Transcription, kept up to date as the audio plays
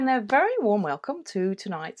And a very warm welcome to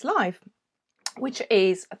tonight's live, which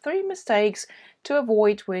is 3 mistakes to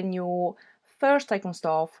avoid when you're first taking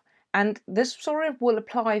staff. And this sort of will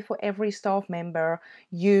apply for every staff member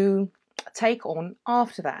you take on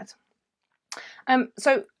after that.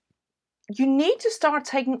 So you need to start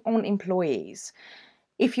taking on employees.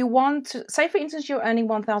 If you want to, say for instance, you're earning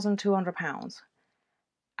 £1,200.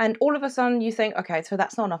 And all of a sudden you think, okay, so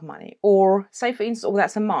that's not enough money. Or say for instance, or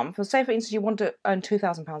that's a month. Or say for instance, you want to earn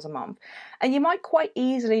 £2,000 a month. And you might quite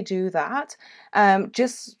easily do that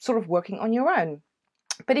just sort of working on your own.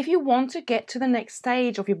 But if you want to get to the next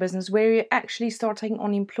stage of your business where you actually start taking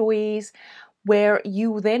on employees, where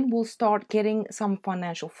you then will start getting some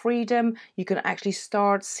financial freedom, you can actually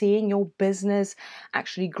start seeing your business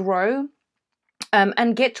actually grow.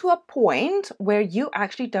 And get to a point where you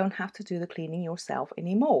actually don't have to do the cleaning yourself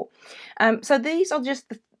anymore. So these are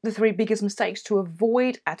just the 3 biggest mistakes to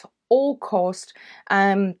avoid at all cost.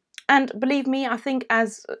 And believe me, I think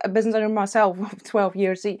as a business owner myself of 12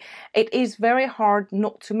 years, it is very hard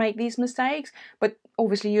not to make these mistakes, but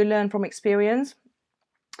obviously you learn from experience.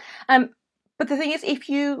 But the thing is, if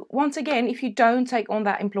you don't take on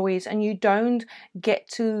that employees and you don't get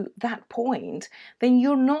to that point, then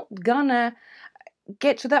you're not gonna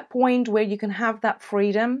get to that point where you can have that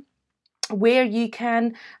freedom, where you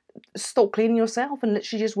can stop cleaning yourself and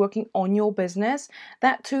literally just working on your business.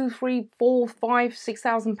 That 2, 3, 4, 5,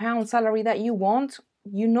 £6,000 salary that you want,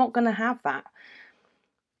 you're not going to have that.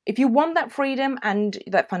 If you want that freedom and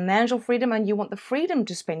that financial freedom, and you want the freedom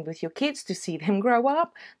to spend with your kids, to see them grow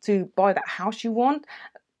up, to buy that house you want,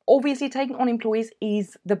 obviously taking on employees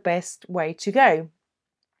is the best way to go.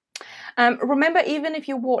 Remember, even if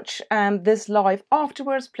you watch this live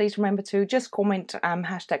afterwards, please remember to just comment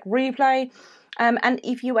 #replay. And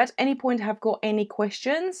if you at any point have got any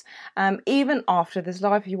questions, even after this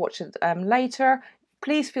live, if you watch it later,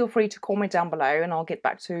 please feel free to comment down below and I'll get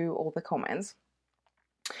back to all the comments.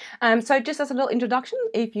 So just as a little introduction,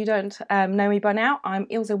 if you don't know me by now, I'm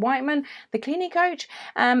Ilse Whiteman, the cleaning coach,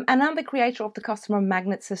 and I'm the creator of the Customer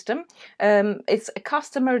Magnet System. It's a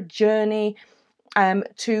customer journey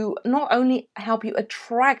to not only help you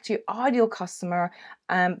attract your ideal customer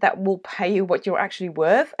that will pay you what you're actually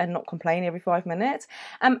worth and not complain every 5 minutes,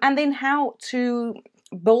 and then how to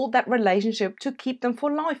build that relationship to keep them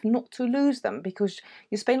for life, not to lose them, because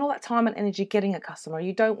you spend all that time and energy getting a customer.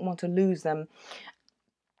 You don't want to lose them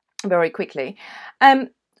very quickly.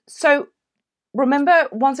 So remember,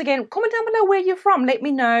 once again, comment down below where you're from. Let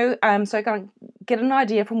me know so I can get an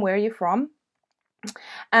idea from where you're from.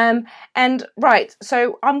 And right,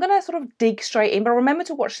 so I'm gonna sort of dig straight in, but remember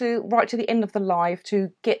to watch right to the end of the live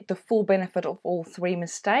to get the full benefit of all 3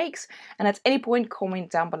 mistakes, and at any point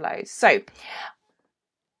comment down below. So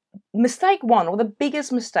mistake 1, or the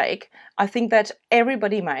biggest mistake I think that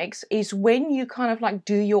everybody makes, is when you kind of like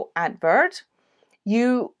do your advert,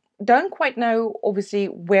 you don't quite know obviously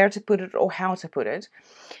where to put it or how to put it.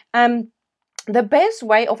 The best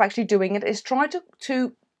way of actually doing it is try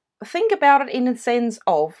to think about it in the sense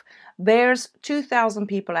of there's 2,000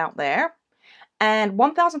 people out there and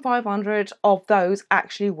 1,500 of those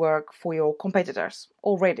actually work for your competitors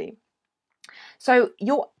already. So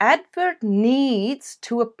your advert needs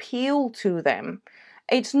to appeal to them.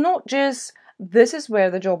 It's not just this is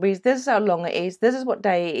where the job is, this is how long it is, this is what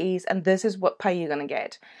day it is, and this is what pay you're going to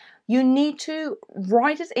get. You need to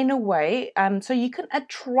write it in a way so you can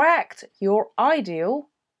attract your ideal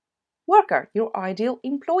worker, your ideal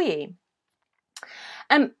employee.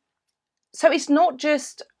 So it's not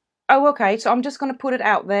just, oh, okay, so I'm just going to put it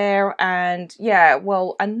out there and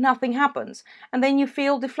and nothing happens. And then you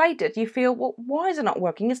feel deflated. You feel, well, why is it not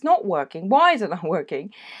working? It's not working. Why is it not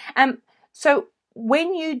working? So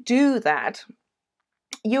when you do that,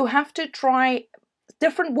 you have to try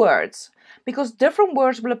different words, because different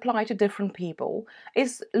words will apply to different people.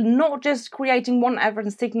 It's not just creating one advert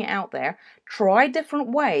and sticking it out there. Try different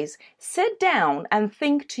ways. Sit down and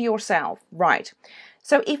think to yourself, right,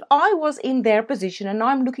 so if I was in their position and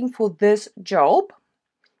I'm looking for this job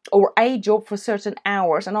or a job for certain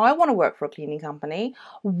hours and I want to work for a cleaning company,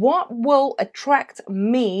 what will attract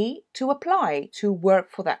me to apply to work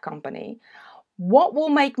for that company? What will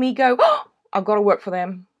make me go, oh, I've got to work for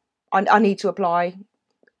them. I need to apply.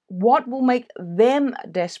 What will make them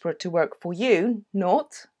desperate to work for you,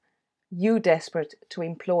 not you desperate to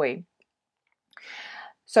employ?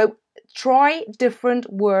 So try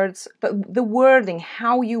different words, but the wording,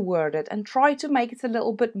 how you word it, and try to make it a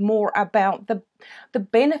little bit more about the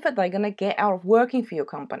benefit they're going to get out of working for your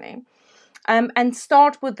company. And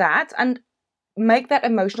start with that and make that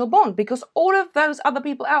emotional bond, because all of those other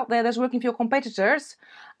people out there that's working for your competitors,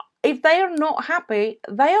 if they are not happy,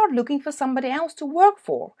 they are looking for somebody else to work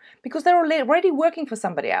for because they're already working for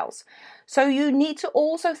somebody else. So you need to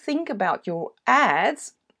also think about your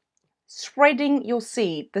ads, spreading your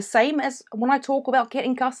seed. The same as when I talk about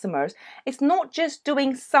getting customers, it's not just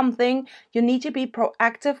doing something. You need to be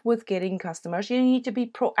proactive with getting customers. You need to be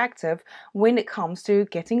proactive when it comes to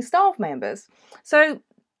getting staff members. So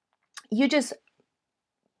you just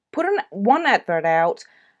put one advert out,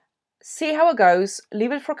 see how it goes,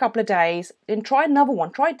 leave it for a couple of days, then try another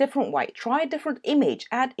one, try a different way, try a different image,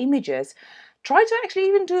 add images. Try to actually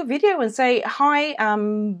even do a video and say, hi,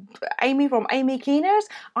 Amy from Amy Cleaners.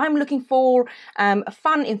 I'm looking for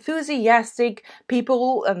fun, enthusiastic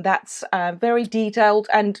people, and that's very detailed.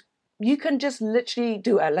 And you can just literally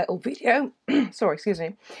do a little video. Sorry, excuse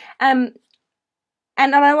me. And I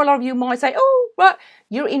know a lot of you might say, oh, but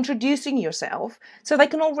you're introducing yourself. So they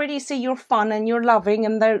can already see you're fun and you're loving,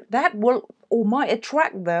 and that will or might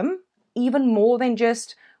attract them even more than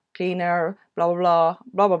just cleaner, blah, blah, blah,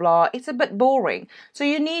 blah, blah, blah. It's a bit boring. So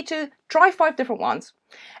you need to try 5 different ones.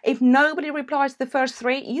 If nobody replies to the first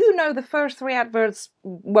 3, you know the first 3 adverts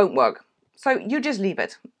won't work. So you just leave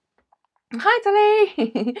it. Hi,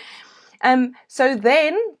 Tally. So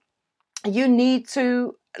then you need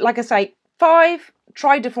to, like I say, 5,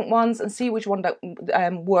 try different ones and see which one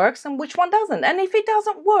works and which one doesn't. And if it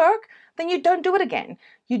doesn't work, then you don't do it again.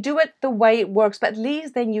 You do it the way it works, but at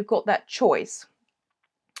least then you've got that choice.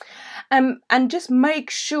 And just make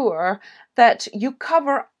sure that you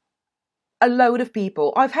cover a load of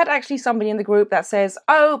people. I've had actually somebody in the group that says,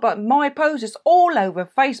 oh, but my post is all over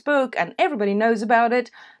Facebook and everybody knows about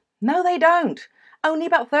it. No, they don't. Only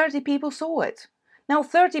about 30 people saw it. Now,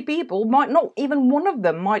 30 people might not, even one of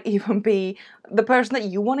them might even be the person that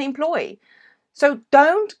you want to employ. So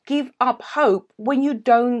don't give up hope when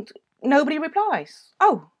nobody replies.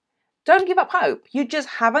 Oh, don't give up hope. You just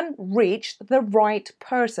haven't reached the right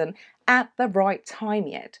person at the right time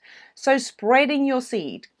yet. So spreading your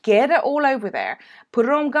seed, get it all over there, put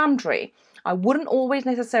it on Gumtree. I wouldn't always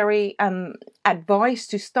necessarily advise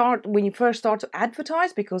to start when you first start to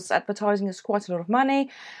advertise, because advertising is quite a lot of money,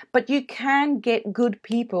 but you can get good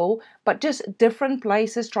people, but just different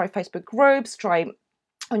places. Try Facebook groups, try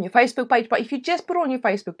on your Facebook page. But if you just put on your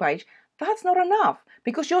Facebook page, that's not enough,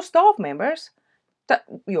 because your staff members,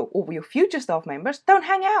 your future staff members, don't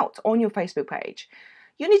hang out on your Facebook page.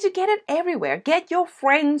 You need to get it everywhere. Get your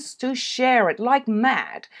friends to share it like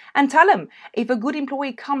mad and tell them, if a good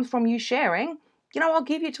employee comes from you sharing, I'll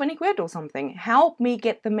give you 20 quid or something. Help me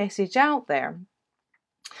get the message out there.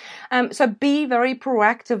 So be very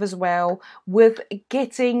proactive as well with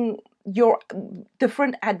getting your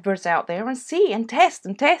different adverts out there and see and test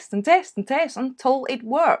and test and test and test until it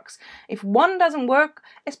works. If one doesn't work,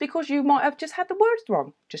 it's because you might have just had the words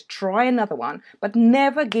wrong. Just try another one, but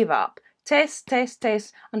never give up. Test, test,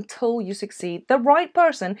 test until you succeed. The right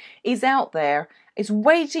person is out there, is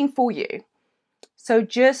waiting for you. So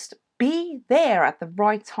just be there at the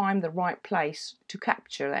right time, the right place to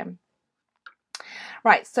capture them.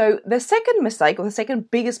 Right, so the second mistake, or the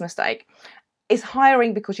second biggest mistake, is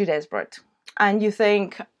hiring because you're desperate. And you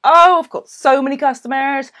think, oh, I've got so many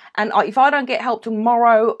customers, and if I don't get help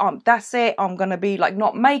tomorrow, that's it. I'm going to be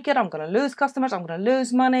not make it. I'm going to lose customers. I'm going to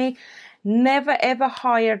lose money. Never ever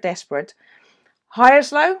hire desperate. Hire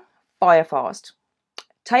slow, fire fast.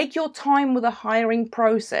 Take your time with the hiring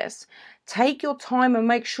process. Take your time and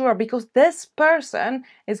make sure, because this person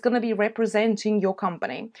is going to be representing your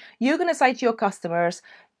company. You're going to say to your customers,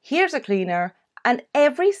 here's a cleaner, and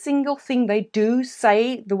every single thing they do,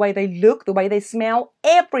 say, the way they look, the way they smell,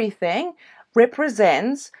 everything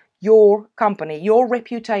represents your company, your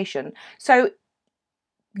reputation. So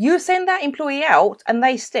you send that employee out and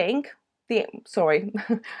they stink. Sorry,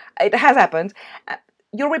 it has happened.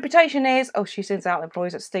 Your reputation is, oh, she sends out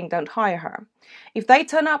employees that stink, don't hire her. If they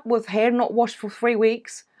turn up with hair not washed for 3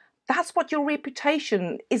 weeks, that's what your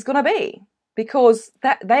reputation is going to be, because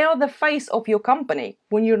they are the face of your company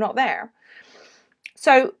when you're not there.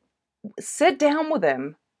 So sit down with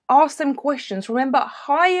them, ask them questions. Remember,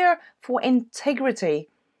 hire for integrity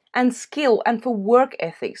and skill and for work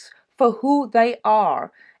ethics, for who they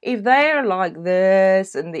are. If they're like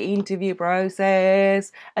this in the interview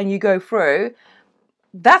process and you go through,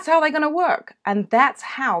 that's how they're going to work. And that's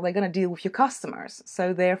how they're going to deal with your customers.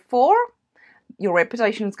 So therefore, your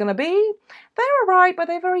reputation is going to be, they're all right, but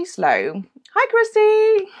they're very slow. Hi,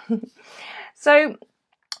 Christy. So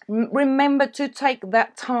remember to take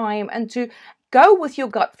that time and to go with your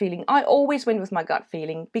gut feeling. I always went with my gut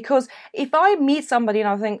feeling, because if I meet somebody and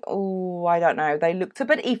I think, oh, I don't know, they looked a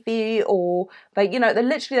bit iffy, or they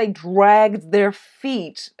dragged their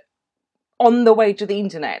feet on the way to the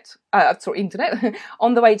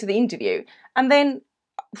on the way to the interview. And then,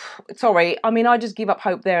 sorry, I mean, I just give up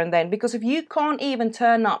hope there and then, because if you can't even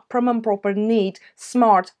turn up prim and proper, neat,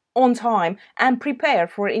 smart, on time, and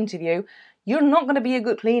prepared for an interview, you're not going to be a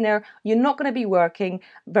good cleaner, you're not going to be working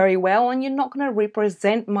very well, and you're not going to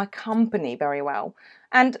represent my company very well.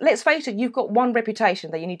 And let's face it, you've got one reputation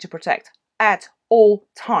that you need to protect at all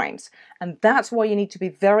times. And that's why you need to be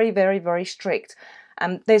very, very, very strict.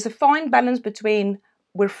 There's a fine balance between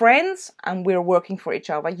we're friends and we're working for each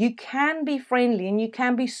other. You can be friendly and you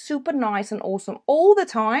can be super nice and awesome all the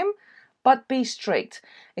time, but be strict.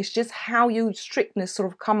 It's just how your strictness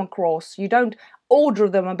sort of come across. You don't order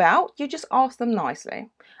them about, you just ask them nicely.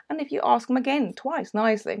 And if you ask them again, twice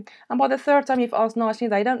nicely, and by the third time you've asked nicely,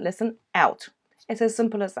 they don't listen, out. It's as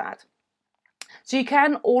simple as that. So you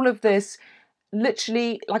can all of this,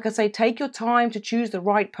 literally, like I say, take your time to choose the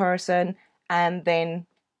right person, and then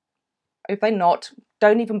if they're not,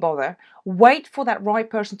 don't even bother. Wait for that right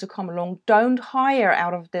person to come along. Don't hire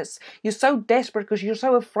out of this. You're so desperate because you're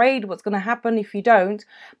so afraid what's going to happen if you don't.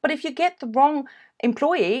 But if you get the wrong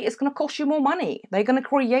employee, it's going to cost you more money. They're going to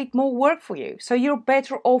create more work for you. So you're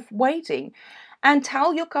better off waiting. And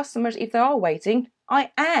tell your customers, if they are waiting,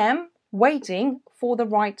 I am waiting for the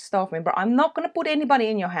right staff member. I'm not going to put anybody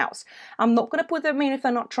in your house. I'm not going to put them in if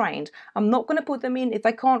they're not trained. I'm not going to put them in if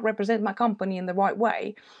they can't represent my company in the right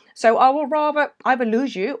way. So I will rather either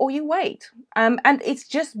lose you or you wait. And it's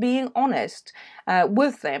just being honest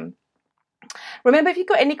with them. Remember, if you've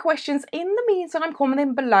got any questions in the meantime, comment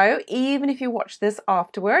them below, even if you watch this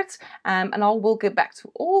afterwards, and I will get back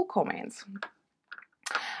to all comments.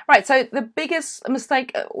 Right, so the biggest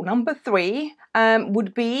mistake, number 3,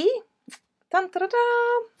 would be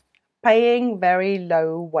paying very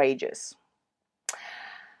low wages.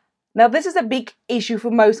 Now, this is a big issue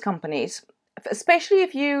for most companies, especially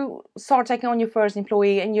if you start taking on your first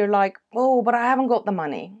employee and you're like, oh, but I haven't got the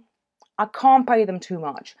money. I can't pay them too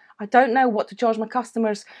much. I don't know what to charge my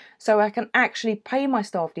customers so I can actually pay my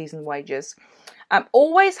staff decent wages.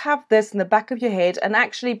 Always have this in the back of your head, and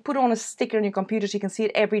actually put on a sticker on your computer so you can see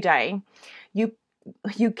it every day. You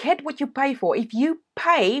get what you pay for. If you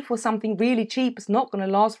pay for something really cheap, it's not going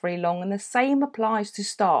to last very long, and the same applies to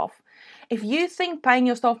staff. If you think paying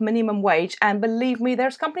your staff minimum wage, and believe me,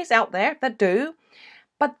 there's companies out there that do,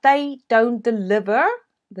 but they don't deliver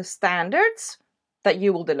the standards that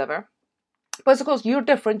you will deliver. But of course, you're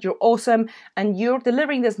different, you're awesome, and you're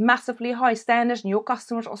delivering this massively high standards, and your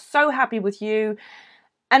customers are so happy with you.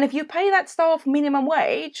 And if you pay that staff minimum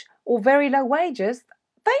wage or very low wages,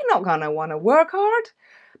 they're not going to want to work hard,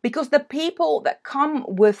 because the people that come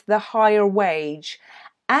with the higher wage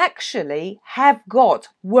actually have got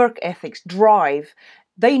work ethics, drive.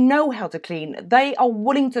 They know how to clean. They are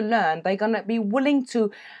willing to learn. They're going to be willing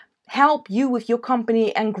to help you with your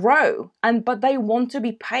company and grow, but they want to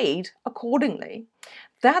be paid accordingly.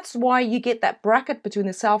 That's why you get that bracket between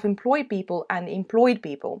the self-employed people and the employed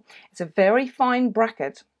people. It's a very fine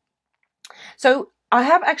bracket. So I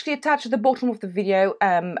have actually attached at the bottom of the video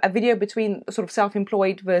a video between sort of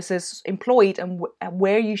self-employed versus employed, and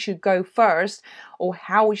where you should go first, or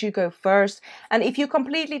how you should go first. And if you're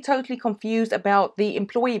completely, totally confused about the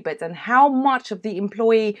employee bit and how much of the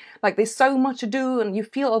employee, like there's so much to do and you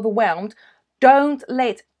feel overwhelmed, don't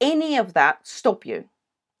let any of that stop you.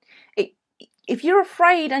 If you're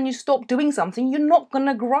afraid and you stop doing something, you're not going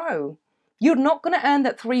to grow. You're not going to earn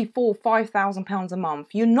that £3,000, £4,000, £5,000 a month.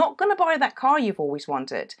 You're not going to buy that car you've always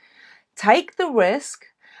wanted. Take the risk.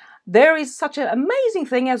 There is such an amazing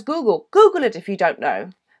thing as Google. Google it if you don't know.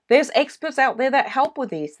 There's experts out there that help with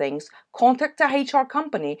these things. Contact a HR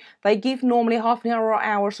company. They give normally half an hour or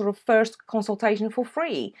hour sort of first consultation for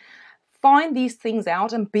free. Find these things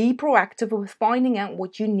out and be proactive with finding out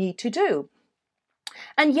what you need to do.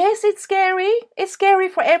 And yes, it's scary. It's scary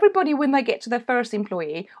for everybody when they get to their first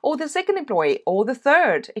employee or the second employee or the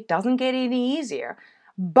third. It doesn't get any easier.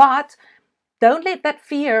 But don't let that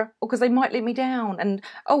fear, because they might let me down. And,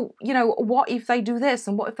 oh, you know, what if they do this?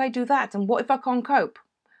 And what if they do that? And what if I can't cope?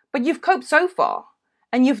 But you've coped so far.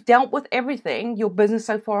 And you've dealt with everything your business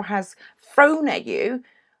so far has thrown at you.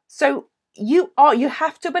 So you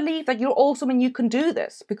have to believe that you're awesome and you can do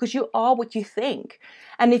this, because you are what you think.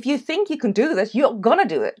 And if you think you can do this, you're gonna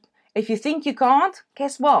do it. If you think you can't,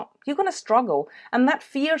 guess what? You're gonna struggle, and that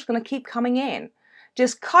fear is gonna keep coming in.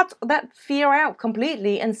 Just cut that fear out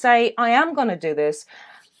completely and say, I am gonna do this.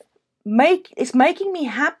 It's making me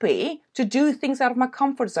happy to do things out of my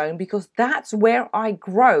comfort zone, because that's where I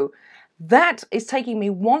grow. That is taking me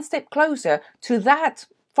one step closer to that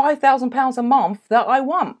 £5,000 a month that I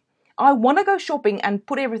want. I want to go shopping and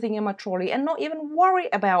put everything in my trolley and not even worry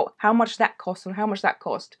about how much that costs and how much that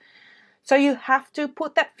cost. So you have to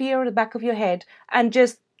put that fear in the back of your head and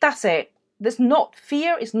just, that's it.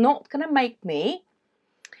 Fear is not going to make me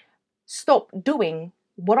stop doing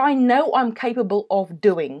what I know I'm capable of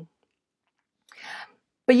doing.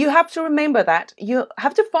 But you have to remember that you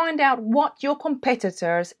have to find out what your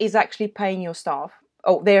competitors is actually paying your staff,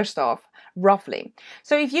 or their staff, roughly.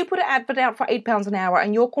 So if you put an advert out for £8 an hour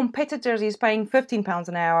and your competitors is paying £15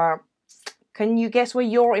 an hour, can you guess where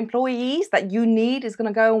your employees that you need is going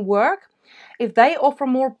to go and work? If they offer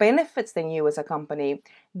more benefits than you as a company,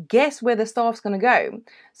 guess where the staff's going to go?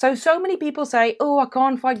 So many people say, oh, I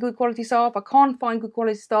can't find good quality staff. I can't find good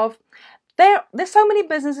quality staff. There's so many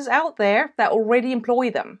businesses out there that already employ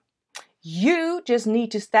them. You just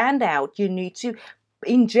need to stand out. You need to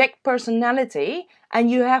inject personality, and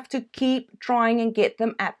you have to keep trying and get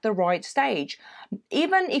them at the right stage.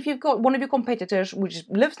 Even if you've got one of your competitors which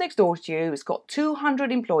lives next door to you, it's got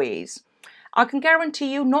 200 employees, I can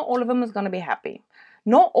guarantee you not all of them is going to be happy.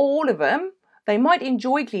 Not all of them. They might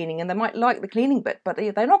enjoy cleaning and they might like the cleaning bit, but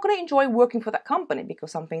they're not going to enjoy working for that company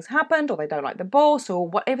because something's happened or they don't like the boss or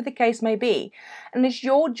whatever the case may be. And it's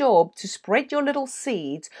your job to spread your little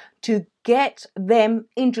seeds to get them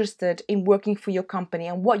interested in working for your company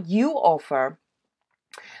and what you offer,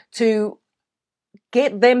 to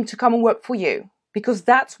get them to come and work for you. Because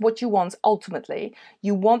that's what you want ultimately.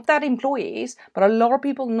 You want that employees, but a lot of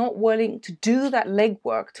people not willing to do that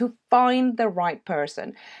legwork to find the right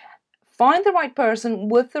person. Find the right person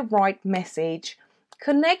with the right message,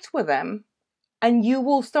 connect with them, and you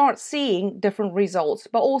will start seeing different results.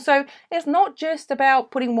 But also, it's not just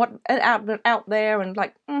about putting an advert out there and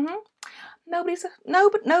like, nobody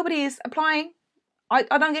is applying. I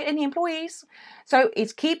don't get any employees. So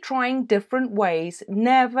it's keep trying different ways.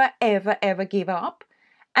 Never, ever, ever give up.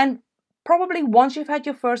 And probably once you've had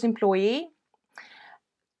your first employee,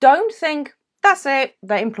 don't think, that's it,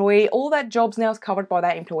 that employee, all that job's now is covered by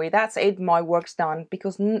that employee. That's it, my work's done.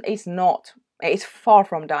 Because it's not. It's far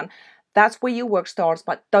from done. That's where your work starts,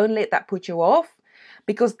 but don't let that put you off.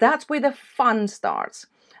 Because that's where the fun starts.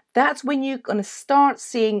 That's when you're going to start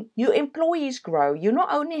seeing your employees grow. You're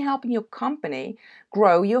not only helping your company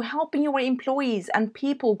grow, you're helping your employees and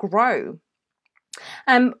people grow.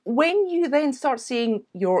 When you then start seeing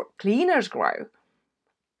your cleaners grow,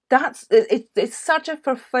 it's such a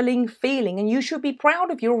fulfilling feeling, and you should be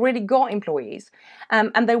proud if you already got employees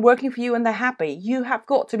and they're working for you and they're happy. You have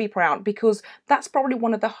got to be proud, because that's probably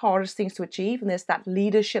one of the hardest things to achieve, and there's that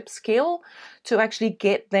leadership skill to actually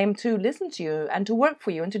get them to listen to you and to work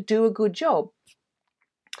for you and to do a good job.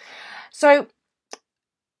 So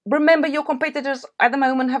remember, your competitors at the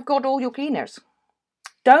moment have got all your cleaners.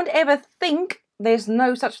 Don't ever think there's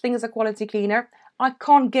no such thing as a quality cleaner. I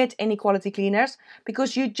can't get any quality cleaners,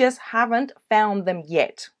 because you just haven't found them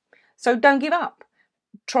yet. So don't give up.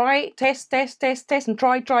 Try, test, and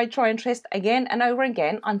try and test again and over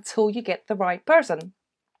again until you get the right person.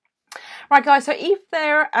 Right, guys, so if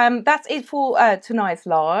that's it for tonight's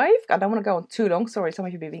live. I don't want to go on too long. Sorry, some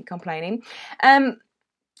of you have been complaining. I'm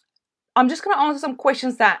just going to answer some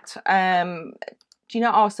questions that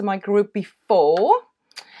Gina asked in my group before.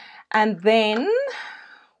 And then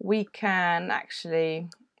we can actually,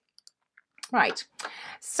 right,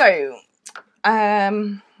 so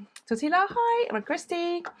Totila, hi, I'm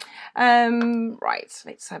Christy. Right,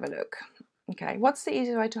 let's have a look. Okay, what's the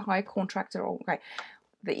easiest way to hire a contractor? Okay,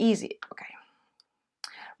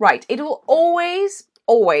 right, it will always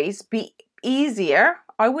be easier,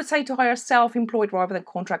 I would say, to hire self-employed rather than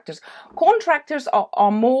contractors. Contractors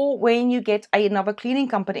are more when you get another cleaning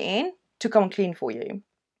company in to come and clean for you.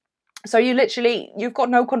 So you've got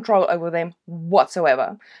no control over them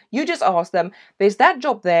whatsoever. You just ask them, there's that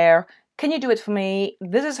job there, can you do it for me?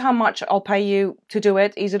 This is how much I'll pay you to do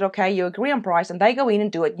it. Is it okay? You agree on price, and they go in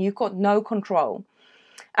and do it. You've got no control.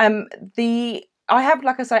 I have,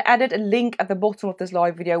 like I say, added a link at the bottom of this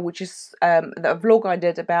live video, which is the vlog I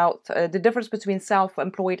did about the difference between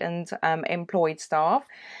self-employed and employed staff.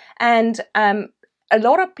 And a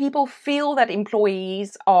lot of people feel that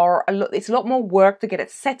employees it's a lot more work to get it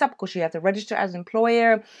set up, because you have to register as an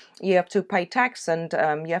employer, you have to pay tax, and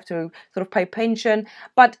you have to sort of pay pension.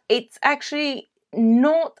 But it's actually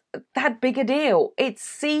not that big a deal. It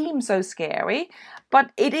seems so scary,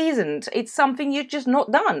 but it isn't. It's something you've just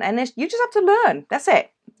not done, and you just have to learn. That's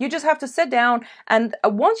it. You just have to sit down, and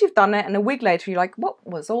once you've done it, and a week later, you're like, what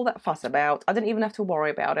was all that fuss about? I didn't even have to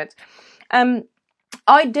worry about it.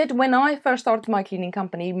 I did, when I first started my cleaning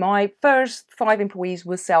company, my first 5 employees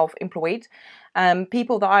were self-employed.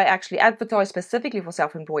 People that I actually advertised specifically for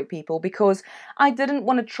self-employed people, because I didn't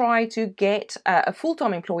want to try to get a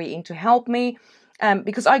full-time employee in to help me.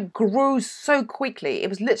 Because I grew so quickly. It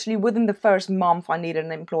was literally within the first month I needed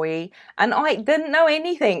an employee, and I didn't know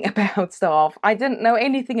anything about staff. I didn't know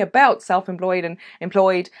anything about self-employed and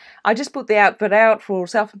employed. I just put the advert out for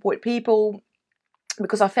self-employed people,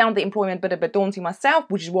 because I found the employment bit a bit daunting myself,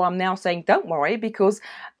 which is why I'm now saying don't worry, because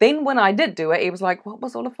then when I did do it, it was like, what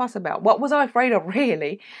was all the fuss about? What was I afraid of,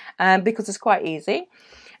 really? Because it's quite easy.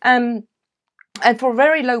 And for a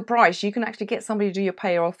very low price, you can actually get somebody to do your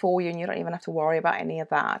payroll for you, and you don't even have to worry about any of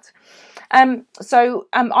that. So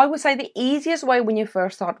I would say the easiest way when you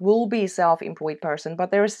first start will be a self-employed person, but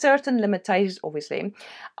there are certain limitations, obviously.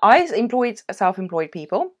 I employed self-employed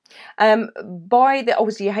people. By the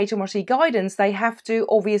obviously HMRC guidance, they have to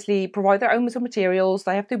obviously provide their own materials,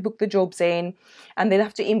 they have to book the jobs in, and they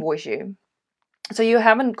have to invoice you. So you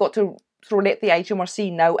haven't got to sort of let the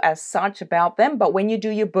HMRC know as such about them, but when you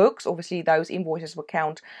do your books, obviously those invoices will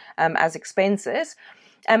count as expenses.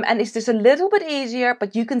 And it's just a little bit easier,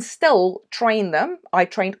 but you can still train them. I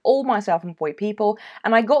trained all my self-employed people,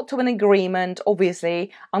 and I got to an agreement.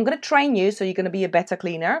 Obviously, I'm going to train you, so you're going to be a better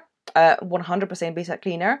cleaner. 100% better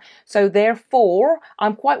cleaner. So therefore,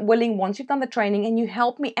 I'm quite willing, once you've done the training and you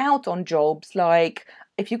help me out on jobs, like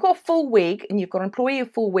if you've got a full week and you've got an employee a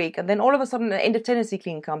full week, and then all of a sudden an end of tenancy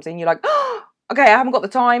clean comes in, you're like, oh, okay, I haven't got the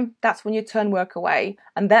time. That's when you turn work away.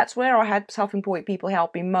 And that's where I had self-employed people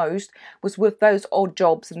help me most, was with those odd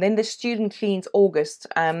jobs. And then the student cleans August,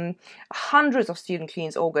 hundreds of student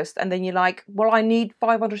cleans August. And then you're like, well, I need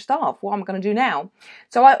 500 staff. What am I going to do now?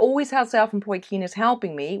 So I always had self-employed cleaners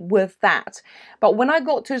helping me with that. But when I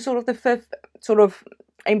got to sort of the 5th sort of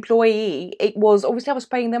employee, it was obviously I was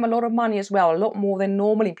paying them a lot of money as well, a lot more than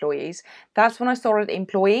normal employees. That's when I started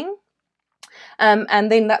employing.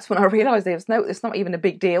 And then that's when I realised it's not even a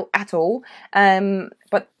big deal at all.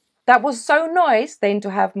 But that was so nice then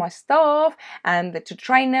to have my staff and to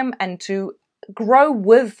train them and to grow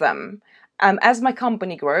with them. As my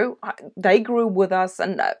company grew, they grew with us,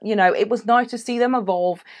 and it was nice to see them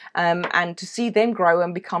evolve and to see them grow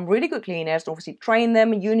and become really good cleaners. Obviously, train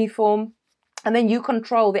them in uniform. And then you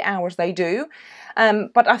control the hours they do.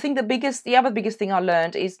 But I think the other biggest thing I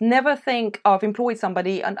learned is never think I've employed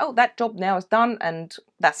somebody and, oh, that job now is done and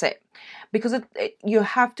that's it. Because you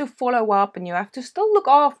have to follow up and you have to still look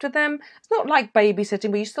after them. It's not like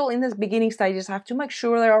babysitting, but you still in the beginning stages have to make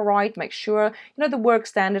sure they're all right, make sure, the work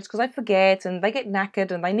standards, because I forget and they get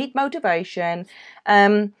knackered and they need motivation.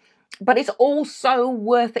 But it's all so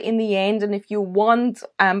worth it in the end. And if you want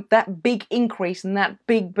that big increase in that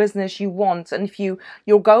big business you want, and if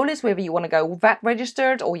your goal is whether you want to go VAT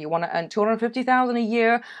registered or you want to earn 250,000 a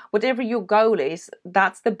year, whatever your goal is,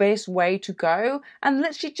 that's the best way to go. And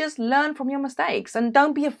literally just learn from your mistakes, and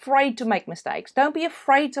don't be afraid to make mistakes. Don't be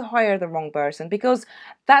afraid to hire the wrong person, because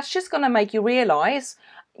that's just going to make you realize,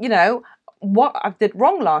 what I did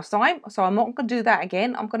wrong last time. So I'm not going to do that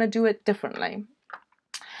again. I'm going to do it differently.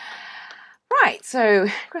 Right, so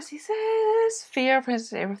Chrissy says, fear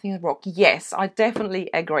versus everything is rock. Yes, I definitely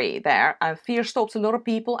agree there. Fear stops a lot of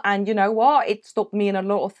people, and you know what? It stopped me in a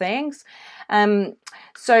lot of things.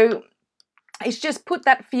 So it's just put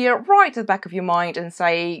that fear right at the back of your mind and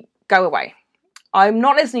say, go away. I'm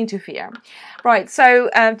not listening to fear. Right, so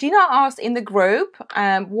Gina asked in the group,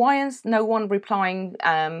 why is no one replying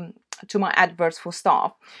to my adverts for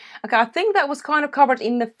staff? Okay, I think that was kind of covered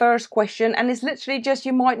in the first question, and it's literally just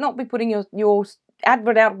you might not be putting your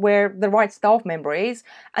advert out where the right staff member is,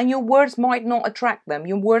 and your words might not attract them.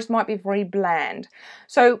 Your words might be very bland.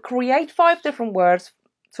 So create 5 different words,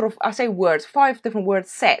 5 different word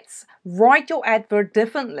sets. Write your advert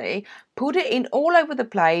differently, put it in all over the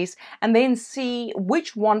place, and then see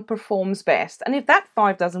which one performs best. And if that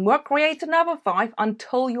 5 doesn't work, create another 5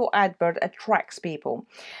 until your advert attracts people.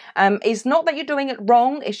 It's not that you're doing it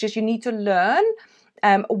wrong, it's just you need to learn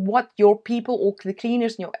what your people or the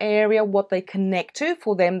cleaners in your area, what they connect to,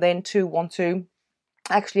 for them then to want to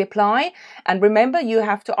actually apply. And remember, you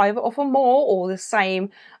have to either offer more or the same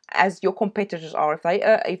as your competitors are.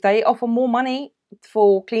 If they offer more money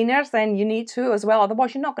for cleaners, then you need to as well.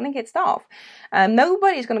 Otherwise, you're not going to get staff.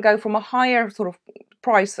 Nobody's going to go from a higher sort of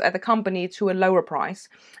price at the company to a lower price.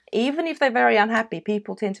 Even if they're very unhappy,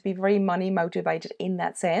 people tend to be very money motivated in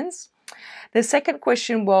that sense. The second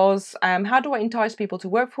question was, how do I entice people to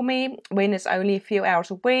work for me when it's only a few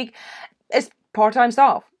hours a week? It's part-time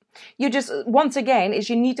staff. You just, once again,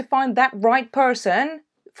 you need to find that right person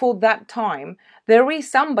for that time. There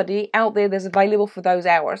is somebody out there that's available for those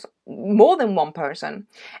hours, more than one person.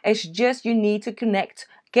 It's just you need to connect,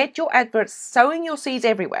 get your adverts, sowing your seeds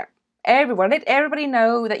everywhere. Everywhere. Let everybody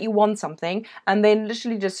know that you want something, and then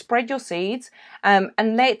literally just spread your seeds, and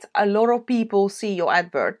let a lot of people see your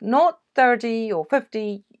advert. Not 30 or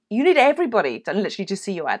 50. You need everybody to literally to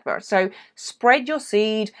see your advert. So spread your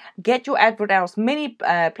seed, get your advert out as many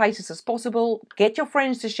places as possible, get your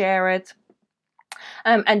friends to share it.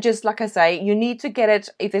 And just like I say, you need to get it.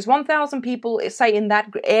 If there's 1,000 people, say in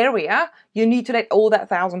that area, you need to let all that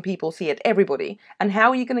 1,000 people see it, everybody. And how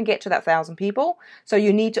are you going to get to that 1,000 people? So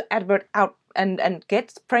you need to advert out and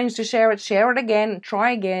get friends to share it again,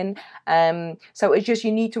 try again. So it's just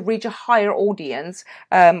you need to reach a higher audience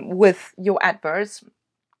with your adverts.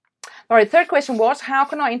 All right, third question was, how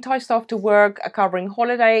can I entice staff to work covering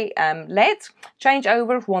holiday let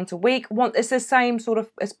changeover once a week? It's the same sort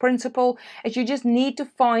of as principle, as you just need to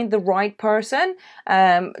find the right person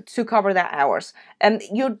to cover their hours. And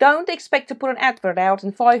you don't expect to put an advert out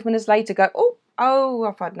and 5 minutes later go, oh,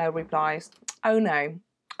 I've had no replies. Oh no,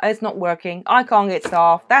 it's not working. I can't get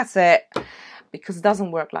staff. That's it. Because it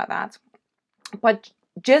doesn't work like that. But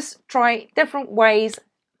just try different ways,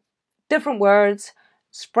 different words,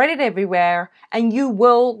 spread it everywhere, and you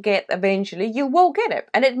will get it.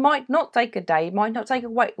 And it might not take a day, it might not take a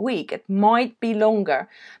week, it might be longer.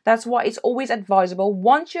 That's why it's always advisable,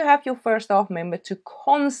 once you have your first staff member, to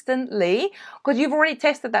constantly, because you've already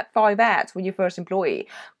tested that 5 ads with your first employee,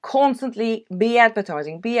 constantly be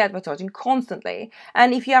advertising constantly.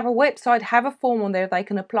 And if you have a website, have a form on there they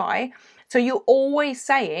can apply. So you're always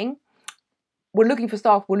saying, we're looking for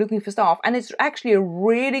staff. And it's actually a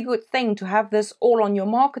really good thing to have this all on your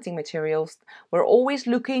marketing materials. We're always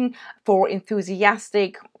looking for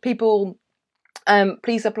enthusiastic people.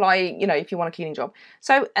 Please apply, if you want a cleaning job.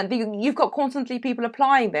 So, and you've got constantly people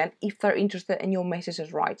applying then, if they're interested and your message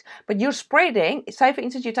is right. But you're spreading, say for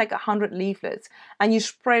instance, you take 100 leaflets and you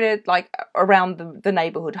spread it like around the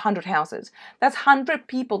neighborhood, 100 houses. That's 100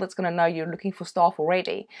 people that's going to know you're looking for staff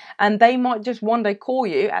already. And they might just one day call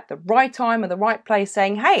you at the right time, at the right place,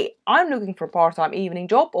 saying, hey, I'm looking for a part-time evening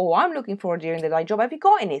job, or I'm looking for a during the day job. Have you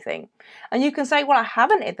got anything? And you can say, well, I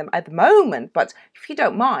haven't at the moment, but if you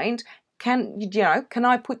don't mind, can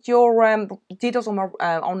I put your details on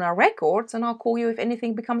our records, and I'll call you if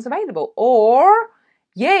anything becomes available? Or,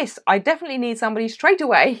 yes, I definitely need somebody straight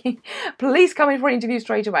away. Please come in for an interview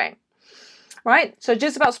straight away. Right? So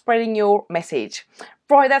just about spreading your message.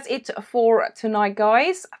 Right, that's it for tonight,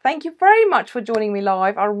 guys. Thank you very much for joining me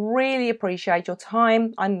live. I really appreciate your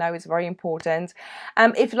time. I know it's very important.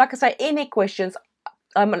 If, like I say, any questions,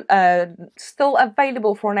 I'm still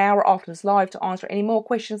available for an hour after this live to answer any more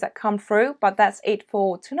questions that come through. But that's it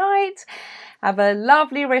for tonight. Have a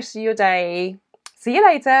lovely rest of your day. See you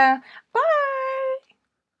later. Bye.